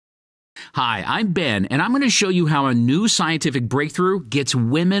Hi, I'm Ben, and I'm going to show you how a new scientific breakthrough gets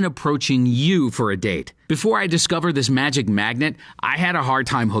women approaching you for a date. Before I discovered this magic magnet, I had a hard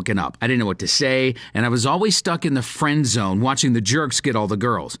time hooking up. I didn't know what to say, and I was always stuck in the friend zone watching the jerks get all the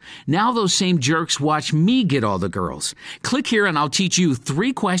girls. Now those same jerks watch me get all the girls. Click here and I'll teach you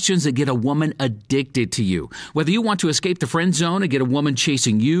 3 questions that get a woman addicted to you. Whether you want to escape the friend zone and get a woman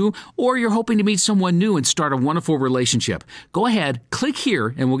chasing you, or you're hoping to meet someone new and start a wonderful relationship. Go ahead, click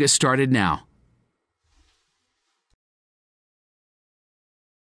here, and we'll get started now.